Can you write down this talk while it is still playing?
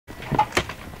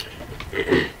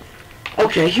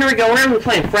Okay, here we go. We're gonna be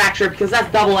playing Fracture because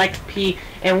that's double XP,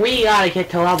 and we gotta get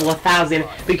to level 1000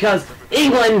 because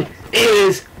England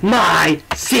is my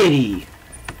city.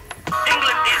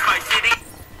 England is my city.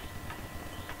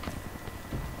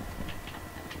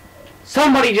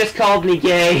 Somebody just called me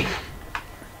gay.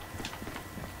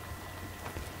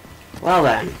 Well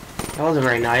then, that wasn't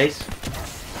very nice.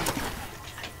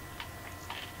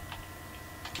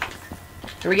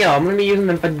 Here we go. I'm gonna be using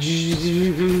them for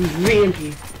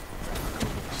VMP.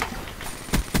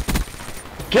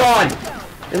 God!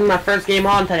 This is my first game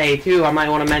on today, too. I might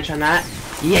want to mention that.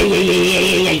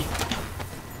 Yay!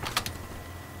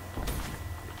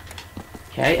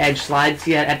 Okay, edge slide.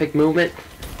 See that epic movement?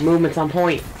 Movement's on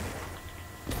point.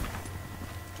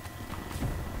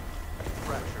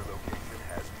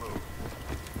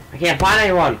 I can't find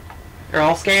anyone. They're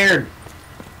all scared.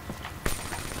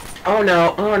 Oh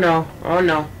no, oh no, oh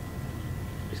no.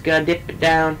 Just gotta dip it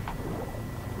down.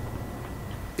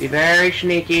 Be very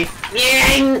sneaky.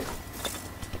 Yang!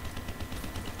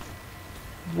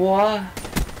 What?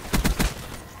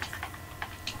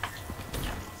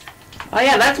 Oh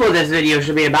yeah, that's what this video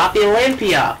should be about, the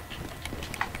Olympia.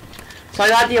 So I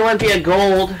got the Olympia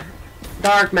gold,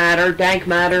 dark matter, dank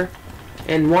matter,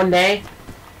 in one day.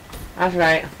 That's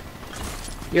right.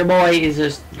 Your boy is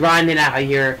just grinding out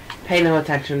here. Pay no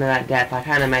attention to that death. I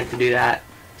kinda meant to do that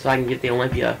so I can get the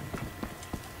Olympia.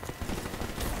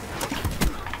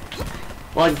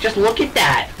 Like, just look at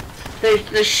that.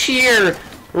 The sheer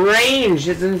range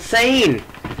is insane.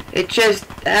 It's just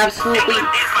absolutely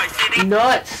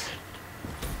nuts.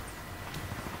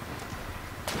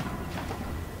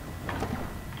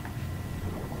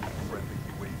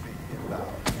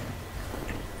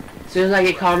 As soon as I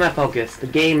get combat focus, the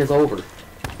game is over.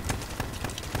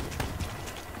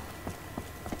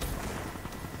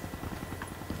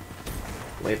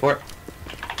 Wait for it.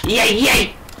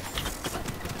 Yay!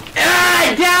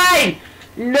 Ah, I died!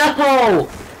 No!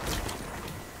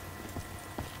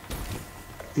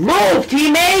 Move,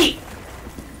 teammate!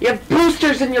 You have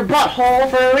boosters in your butthole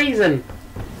for a reason.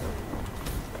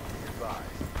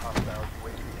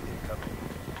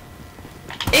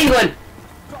 England!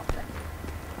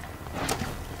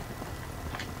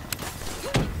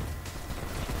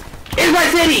 Is my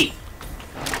city!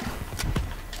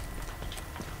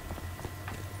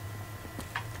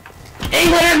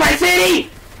 England is my city!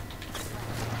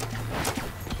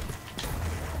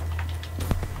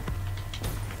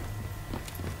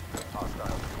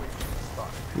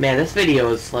 Man, this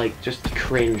video is like just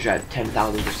cringe at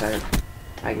 10,000%.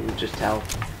 I can just tell.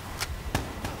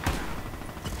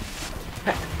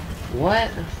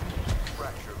 What?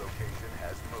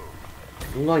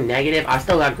 I'm going negative. I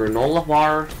still got granola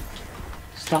bar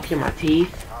stuck in my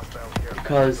teeth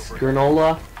because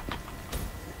granola.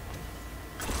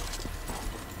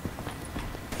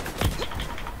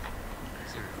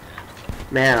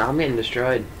 Man, I'm getting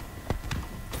destroyed.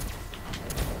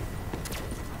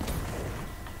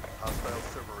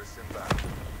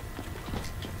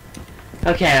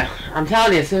 Okay, I'm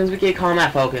telling you, as soon as we get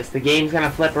combat focus, the game's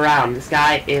gonna flip around. This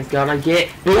guy is gonna get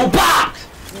booped!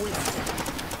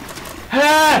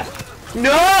 Ah!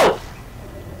 No!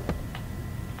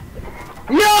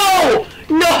 No!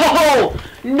 No!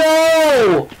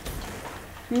 No!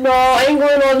 No!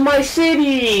 England was my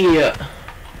city!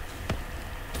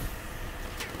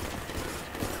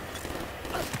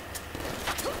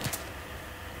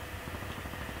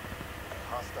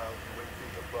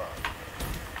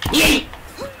 Yeet!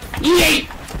 Yeet!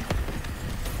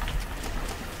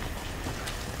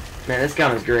 Man, this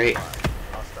gun is great.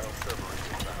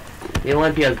 The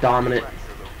Olympia is dominant.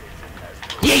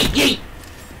 Yeet!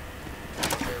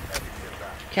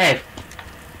 Okay.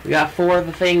 We got 4 of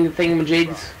the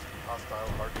thingamajigs.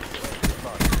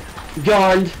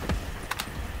 Gunned.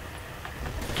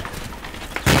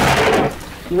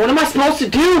 What am I supposed to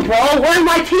do, bro? Where's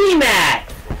my team at?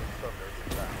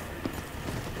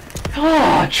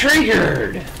 Oh,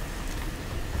 triggered!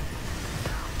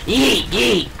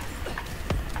 Yeet!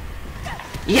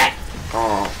 Yeah!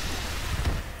 Oh.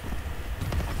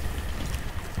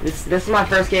 This is my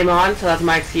first game on, so that's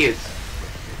my excuse.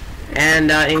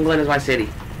 And England is my city.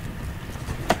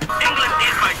 England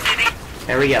is my city.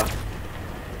 There we go.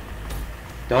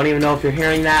 Don't even know if you're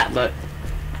hearing that, but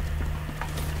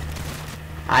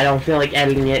I don't feel like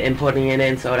editing it and putting it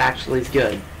in, so it actually is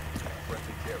good.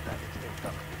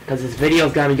 Because this video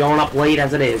is going to be going up late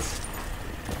as it is.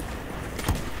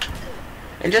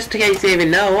 And just in case you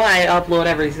even know, I upload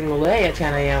every single day at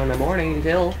 10 a.m. in the morning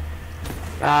until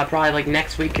probably like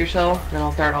next week or so. Then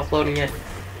I'll start uploading it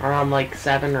around like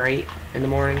 7 or 8 in the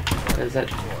morning. Because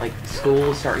like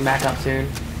school is starting back up soon.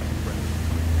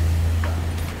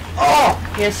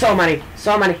 Oh, he has so many.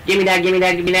 So many. Give me that, give me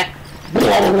that, give me that.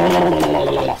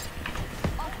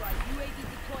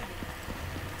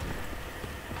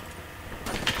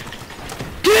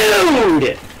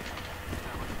 Dude!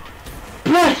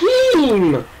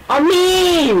 Brahim!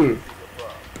 Amin!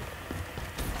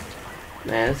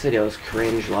 Man, this video is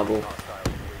cringe level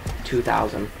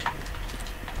 2000.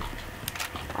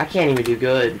 I can't even do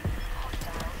good.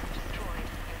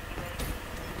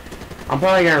 I'm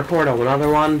probably gonna record another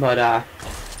one, but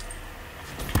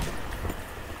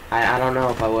I don't know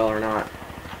if I will or not.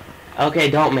 Okay,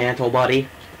 don't mantle, buddy.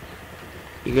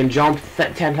 You can jump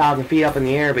 10,000 feet up in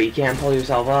the air, but you can't pull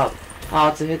yourself up. Oh,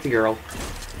 it's a girl.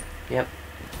 Yep.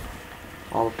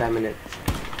 All the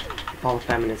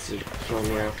feminists are killing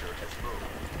me now.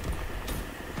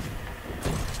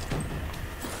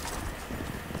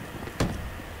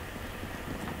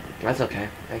 That's okay.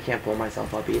 I can't pull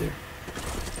myself up either.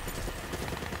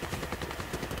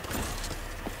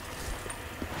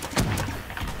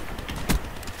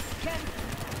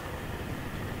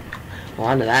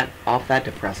 Well, off that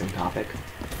depressing topic.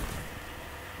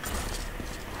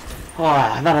 Oh,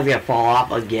 I thought I was gonna fall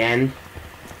off again.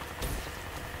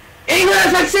 England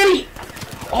is my city!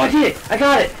 Oh, I did it! I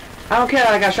got it! I don't care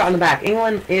that I got shot in the back.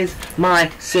 England is my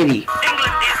city.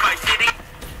 England is my city.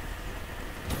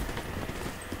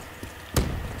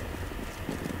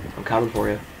 I'm coming for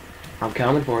you. I'm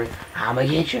coming for you. I'ma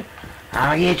get you.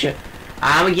 I'ma get you.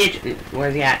 I'ma get you.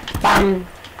 Where's he at? Bang!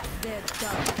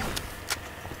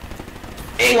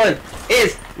 England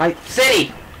is my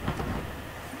city.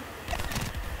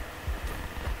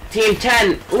 Team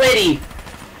 10, Liddy.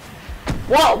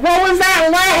 What was that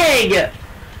leg?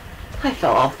 I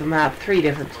fell off the map 3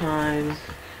 different times.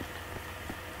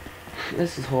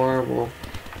 This is horrible.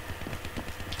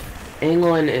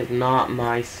 England is not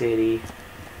my city.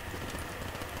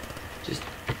 Just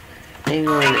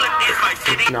England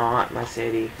is not my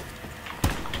city.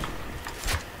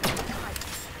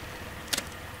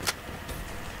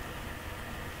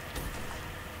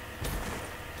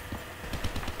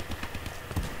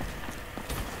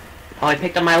 Oh, I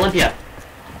picked up my Olympia.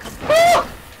 Woo!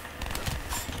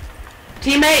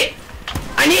 Teammate!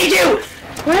 I need you!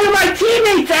 Where are my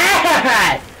teammates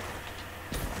at?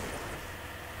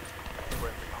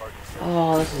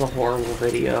 Oh, this is a horrible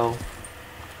video.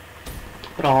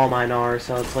 But all mine are,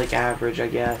 so it's like average, I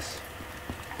guess.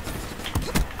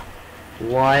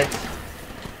 What?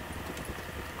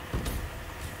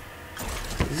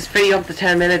 Is this video up to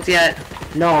 10 minutes yet?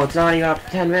 No, it's not even up to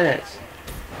 10 minutes.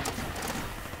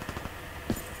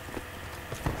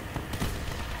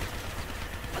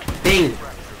 Bing!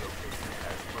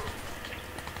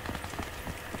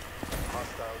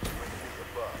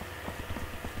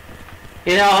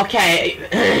 You know, okay,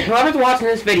 whoever's watching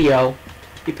this video,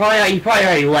 you probably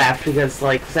already left because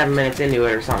like 7 minutes into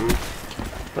it or something.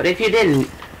 But if you didn't,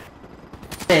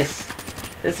 this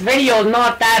video is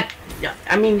not that.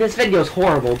 I mean, this video is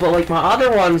horrible, but like my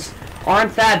other ones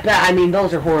aren't that bad. I mean,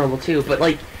 those are horrible too. But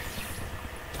like,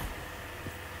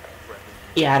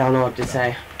 yeah, I don't know what to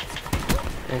say.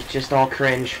 It's just all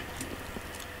cringe.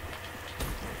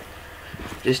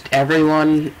 Just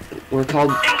everyone, we're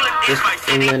called, just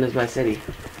England is my city.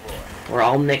 We're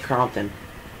all Nick Crompton.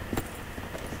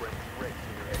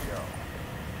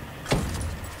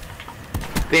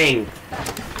 Bing.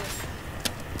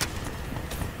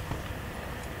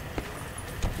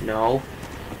 No.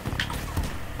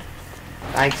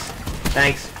 Thanks.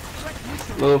 Thanks.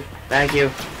 Move. Thank you.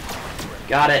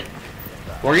 Got it.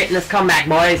 We're getting this comeback,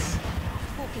 boys.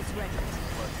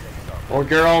 Or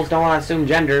girls, don't want to assume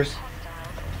genders.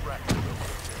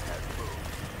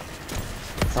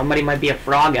 Somebody might be a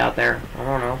frog out there. I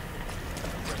don't know.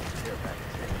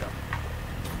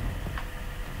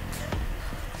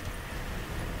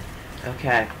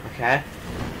 Okay, okay.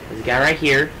 There's a guy right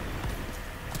here.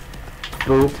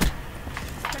 Boop.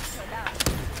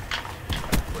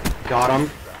 Got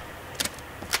him.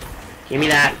 Give me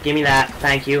that, give me that.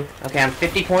 Thank you. Okay, I'm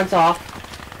 50 points off.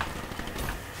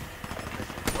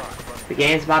 The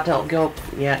game's about to go.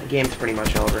 Yeah, the game's pretty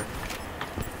much over.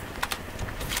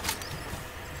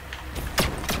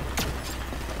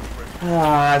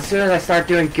 As soon as I start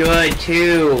doing good,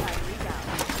 too.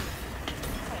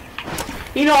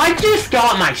 You know, I just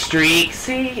got my streak,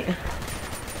 see?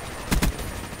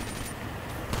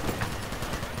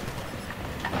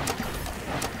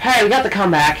 Hey, we got the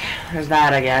comeback. There's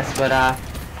that, I guess, but,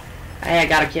 hey, I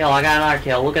got a kill. I got another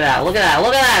kill. Look at that, look at that,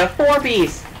 look at that! A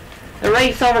 4-piece! The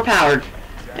rank's overpowered.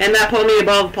 And that put me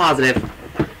above positive.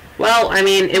 Well, I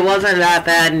mean, it wasn't that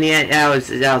bad, and yet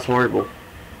that was horrible.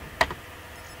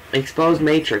 Exposed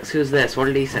Matrix. Who's this? What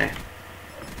did he say?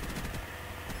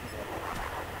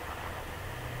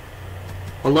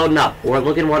 We're loading up. We're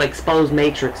looking what exposed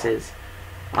matrix is.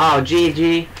 Oh,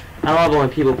 GG. I love when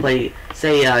people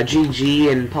say GG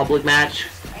in public match.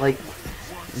 Like,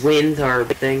 wins are a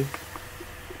big thing.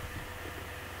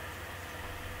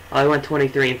 Oh, I went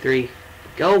 23-3.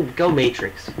 Go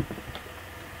Matrix.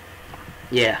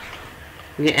 Yeah.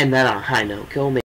 We can end that on a high note. Go Matrix.